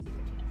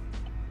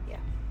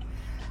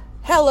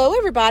Hello,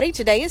 everybody.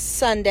 Today is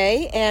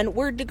Sunday, and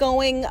we're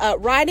going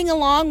riding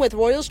along with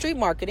Royal Street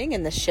Marketing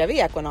in the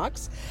Chevy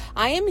Equinox.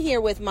 I am here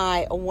with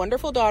my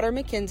wonderful daughter,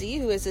 Mackenzie,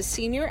 who is a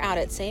senior out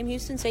at Sam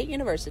Houston State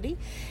University,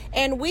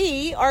 and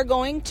we are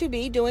going to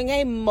be doing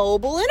a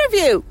mobile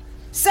interview.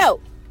 So,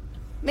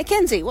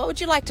 Mackenzie, what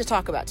would you like to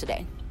talk about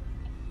today?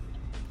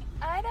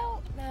 I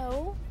don't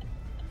know.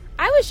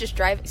 I was just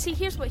driving. See,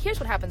 here's what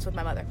happens with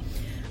my mother.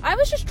 I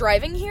was just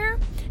driving here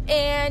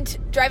and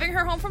driving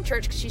her home from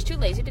church because she's too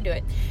lazy to do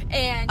it.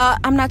 And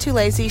I'm not too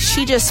lazy.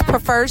 She just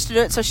prefers to do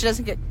it so she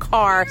doesn't get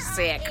car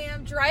sick. I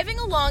am driving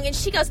along and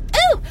she goes,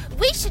 "Oh,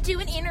 we should do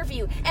an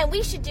interview and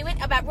we should do it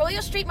about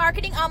Royal Street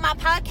Marketing on my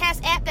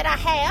podcast app that I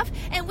have,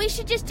 and we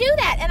should just do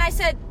that." And I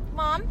said,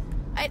 "Mom,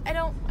 I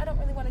don't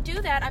really want to do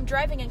that. I'm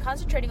driving and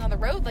concentrating on the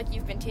road like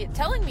you've been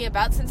telling me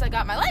about since I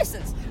got my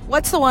license."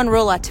 What's the one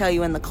rule I tell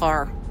you in the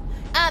car?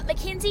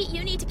 Mackenzie,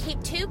 you need to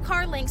keep 2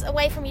 car lengths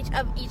away from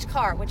each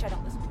car, which I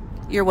don't listen to.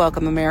 You're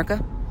welcome, America.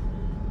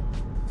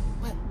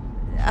 What?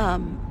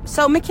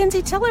 So,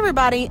 Mackenzie, tell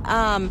everybody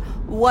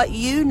what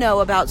you know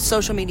about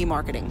social media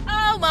marketing.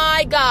 Oh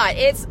my God,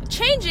 it's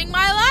changing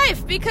my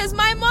life because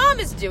my mom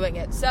is doing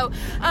it. So,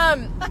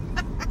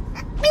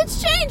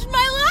 it's changed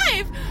my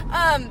life.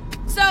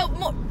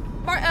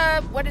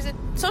 What is it?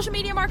 Social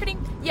media marketing?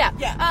 Yeah.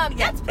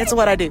 It's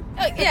what I do.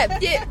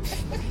 Yeah.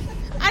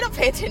 I don't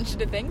pay attention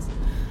to things.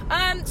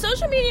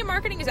 Social media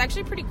marketing is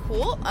actually pretty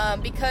cool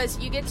because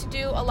you get to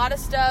do a lot of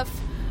stuff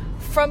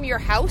from your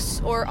house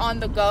or on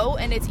the go,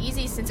 and it's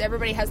easy since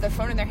everybody has their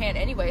phone in their hand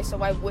anyway, so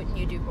why wouldn't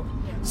you do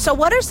it? So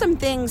what are some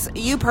things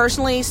you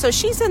personally, so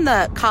she's in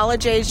the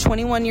college age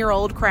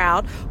 21-year-old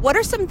crowd, what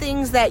are some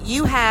things that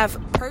you have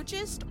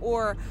purchased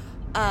or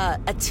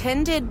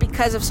attended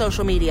because of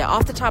social media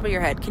off the top of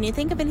your head? Can you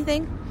think of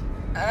anything?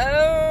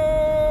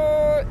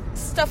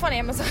 Stuff on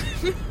Amazon.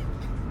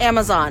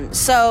 Amazon.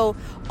 So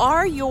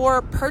are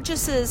your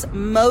purchases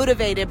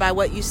motivated by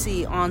what you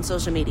see on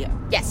social media?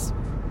 Yes.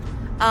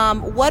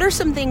 What are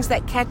some things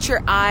that catch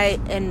your eye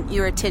and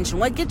your attention?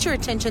 What gets your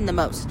attention the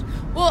most?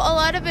 Well, a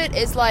lot of it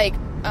is like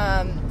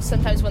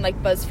sometimes when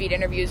like BuzzFeed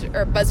interviews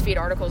or BuzzFeed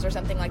articles or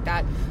something like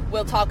that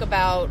will talk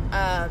about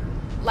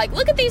like,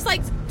 look at these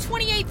like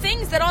 28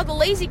 things that all the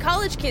lazy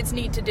college kids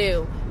need to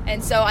do.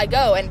 And so I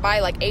go and buy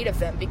like 8 of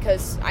them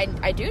because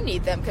I do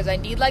need them, because I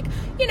need like,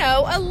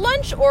 a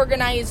lunch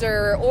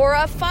organizer or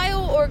a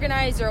file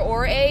organizer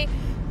or a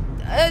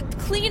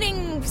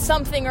cleaning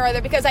something or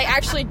other, because I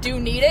actually do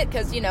need it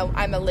because,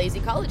 I'm a lazy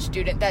college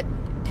student that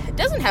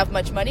doesn't have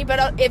much money,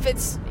 but if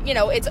it's,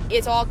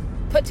 it's all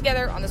put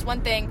together on this one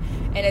thing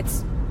and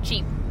it's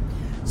cheap.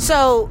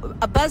 So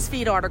a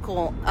BuzzFeed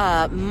article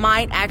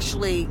might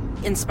actually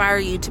inspire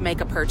you to make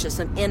a purchase,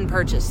 an in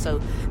purchase.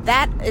 So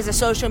that is a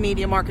social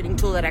media marketing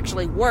tool that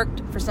actually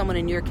worked for someone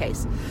in your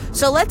case.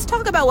 So let's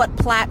talk about what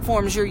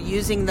platforms you're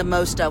using the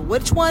most of.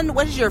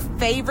 What is your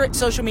favorite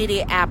social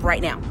media app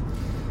right now?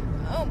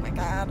 Oh my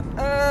God.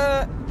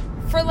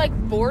 For like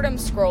boredom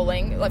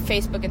scrolling, like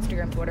Facebook,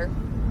 Instagram, Twitter,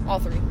 all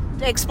 3.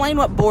 Explain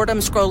what boredom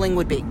scrolling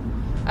would be.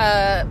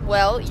 I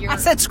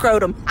said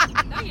scrotum.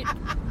 No, you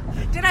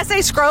Did I say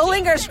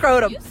scrolling or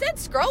scrotum? You said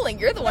scrolling.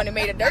 You're the one who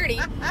made it dirty.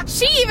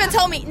 She even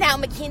told me, "Now,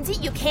 Mackenzie,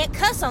 you can't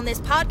cuss on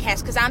this podcast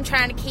because I'm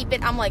trying to keep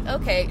it." I'm like,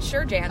 okay,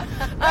 sure, Jan.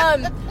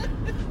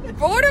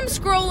 Boredom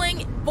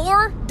scrolling,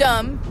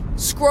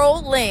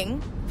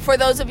 for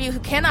those of you who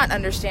cannot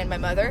understand my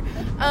mother,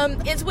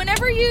 is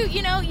whenever you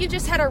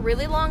just had a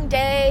really long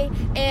day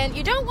and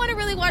you don't want to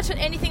really watch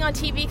anything on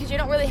TV because you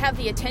don't really have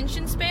the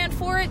attention span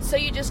for it, so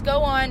you just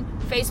go on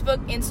Facebook,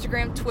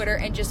 Instagram, Twitter,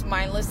 and just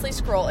mindlessly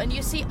scroll, and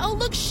you see, oh,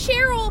 look,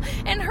 Cheryl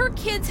and her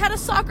kids had a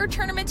soccer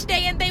tournament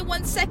today and they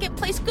won 2nd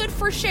place. Good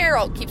for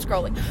Cheryl. Keep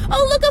scrolling.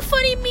 Oh, look, a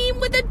funny meme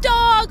with a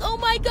dog. Oh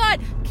my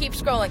God. Keep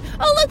scrolling.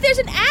 Oh, look, there's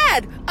an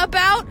ad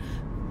about,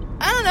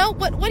 I don't know,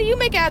 what do you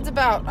make ads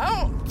about?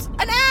 Oh,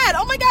 an ad.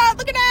 Oh my God,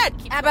 look, an ad.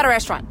 Ad about a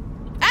restaurant.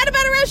 Ad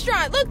about a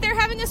restaurant. Look, they're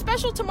having a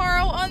special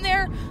tomorrow on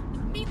their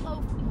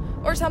meatloaf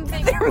or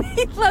something. Their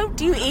meatloaf?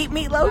 Do you eat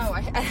meatloaf? No,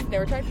 I've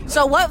never tried meatloaf.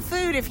 So what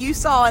food, if you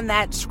saw in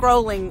that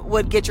scrolling,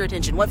 would get your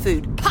attention? What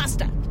food?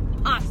 Pasta.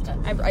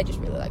 I just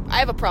really like, I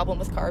have a problem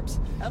with carbs.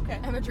 Okay.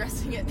 I'm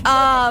addressing it.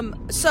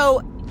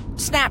 So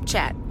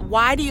Snapchat.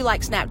 Why do you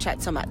like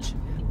Snapchat so much?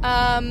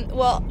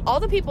 Well, all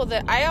the people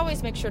that, I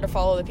always make sure to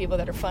follow the people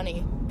that are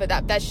funny, but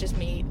that's just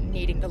me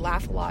needing to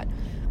laugh a lot.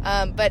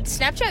 But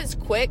Snapchat is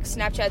quick.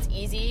 Snapchat's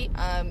easy.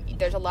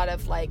 There's a lot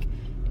of like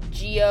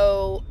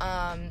geo,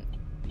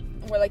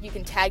 where like you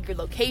can tag your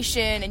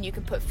location and you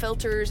can put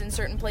filters in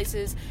certain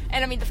places.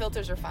 And I mean, the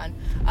filters are fun.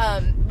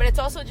 But it's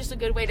also just a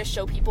good way to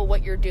show people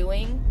what you're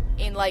doing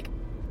in like,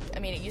 I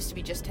mean, it used to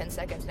be just 10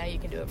 seconds. Now you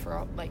can do it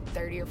for like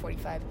 30 or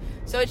 45.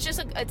 So it's just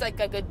it's like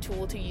a good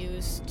tool to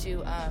use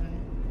to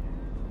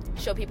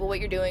show people what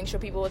you're doing, show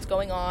people what's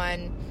going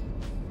on,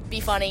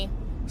 be funny.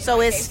 So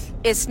is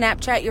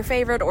Snapchat your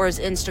favorite, or is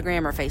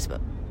Instagram or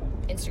Facebook?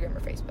 Instagram or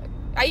Facebook.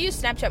 I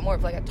use Snapchat more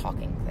of like a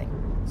talking thing.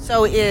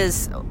 So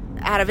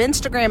out of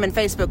Instagram and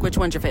Facebook, which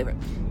one's your favorite?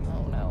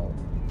 Oh no.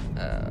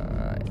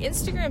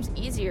 Instagram's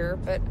easier,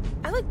 but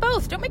I like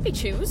both. Don't make me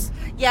choose.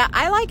 Yeah,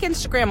 I like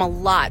Instagram a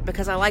lot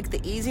because I like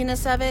the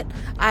easiness of it.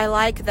 I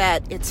like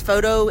that it's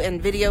photo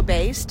and video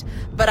based,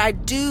 but I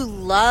do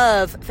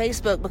love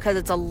Facebook because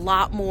it's a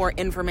lot more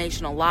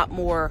information, a lot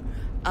more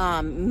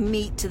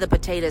meat to the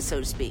potatoes, so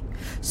to speak.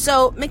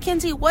 So,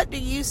 Mackenzie, what do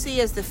you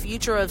see as the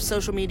future of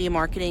social media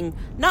marketing,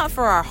 not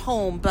for our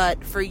home,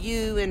 but for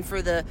you and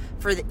for the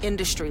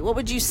industry? What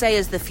would you say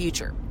is the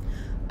future?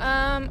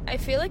 I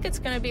feel like it's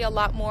going to be a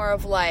lot more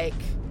of like,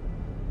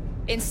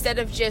 instead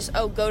of just,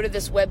 go to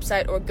this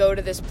website or go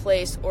to this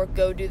place or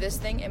go do this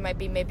thing, it might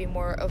be maybe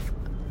more of,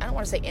 I don't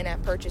want to say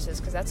in-app purchases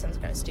because that sounds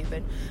kind of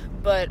stupid,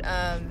 but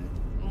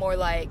more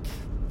like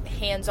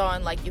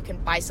hands-on, like you can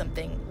buy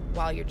something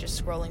while you're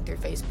just scrolling through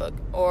Facebook,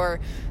 or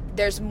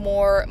there's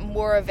more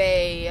of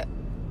a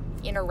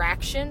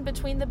interaction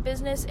between the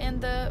business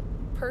and the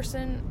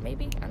person,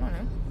 maybe. I don't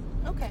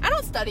know. Okay. I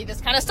don't study this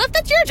kind of stuff.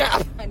 That's your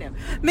job. I know.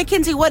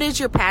 Mackenzie, what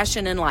is your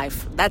passion in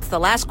life? That's the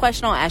last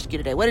question I'll ask you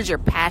today. What is your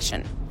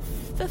passion?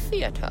 The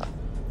theater.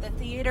 The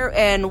theater.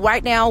 And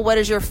right now, what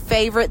is your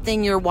favorite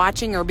thing you're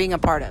watching or being a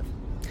part of?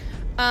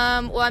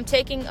 Well, I'm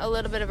taking a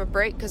little bit of a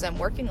break because I'm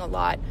working a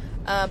lot.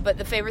 But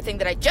the favorite thing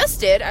that I just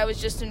did, I was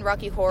just in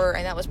Rocky Horror,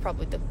 and that was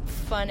probably the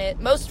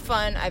most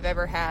fun I've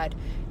ever had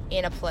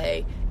in a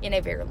play in a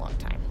very long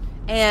time.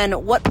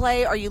 And what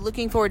play are you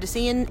looking forward to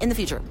seeing in the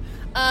future?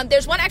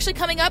 There's one actually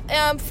coming up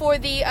for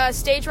the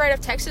Stage Ride of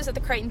Texas at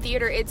the Crichton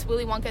Theater. It's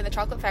Willy Wonka and the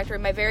Chocolate Factory.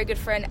 My very good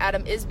friend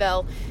Adam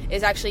Isbell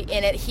is actually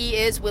in it. He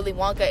is Willy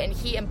Wonka, and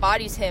he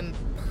embodies him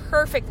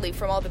perfectly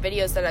from all the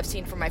videos that I've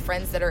seen from my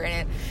friends that are in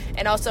it.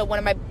 And also one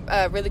of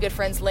my really good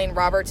friends, Lane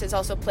Roberts,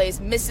 also plays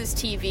Mrs.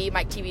 TV,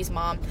 Mike TV's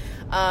mom.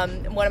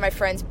 One of my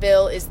friends,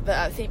 Bill,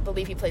 I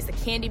believe he plays the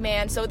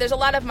Candyman. So there's a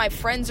lot of my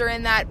friends are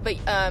in that, but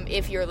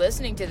if you're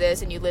listening to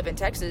this and you live in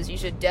Texas, you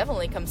should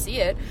definitely come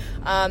see it.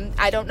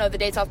 I don't know the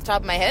dates off the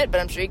top of my head,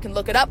 but I'm sure you can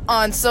look it up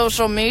on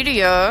social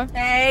media.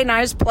 Hey,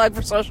 nice plug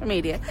for social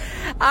media.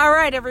 All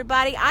right,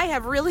 everybody, I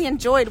have really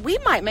enjoyed, we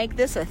might make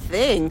this a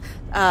thing,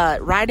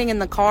 riding in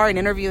the car and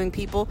interviewing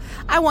people.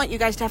 I want you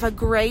guys to have a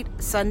great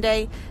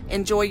Sunday,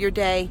 enjoy your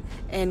day,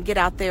 and get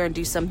out there and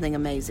do something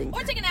amazing.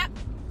 Or take a nap.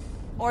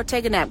 Or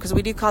take a nap, because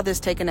we do call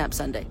this Take a Nap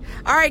Sunday.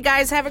 All right,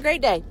 guys, have a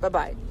great day.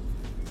 Bye-bye.